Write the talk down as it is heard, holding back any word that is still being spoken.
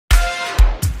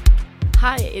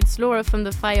Hi, it's Laura from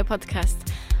the FAYA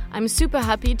podcast. I'm super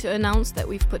happy to announce that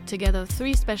we've put together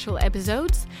 3 special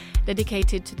episodes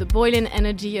dedicated to the boiling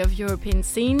energy of European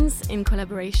scenes in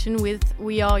collaboration with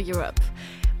We Are Europe.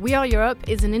 We Are Europe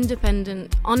is an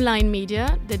independent online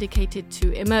media dedicated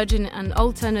to emerging and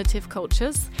alternative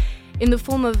cultures. In the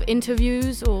form of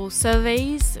interviews or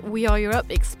surveys, We Are Europe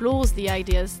explores the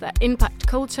ideas that impact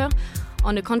culture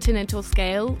on a continental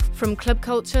scale, from club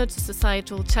culture to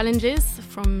societal challenges,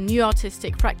 from new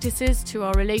artistic practices to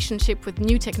our relationship with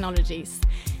new technologies.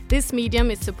 This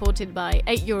medium is supported by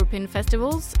 8 European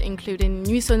festivals, including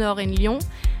Nuit Sonore in Lyon,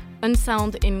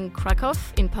 Unsound in Krakow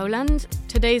in Poland,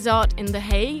 Today's Art in The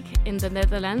Hague in the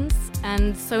Netherlands,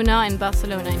 and Sonar in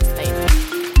Barcelona in Spain.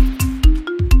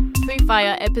 3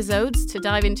 FAYA episodes to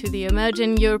dive into the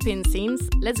emerging European scenes.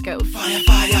 Let's go. Fire,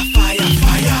 fire, fire,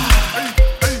 fire.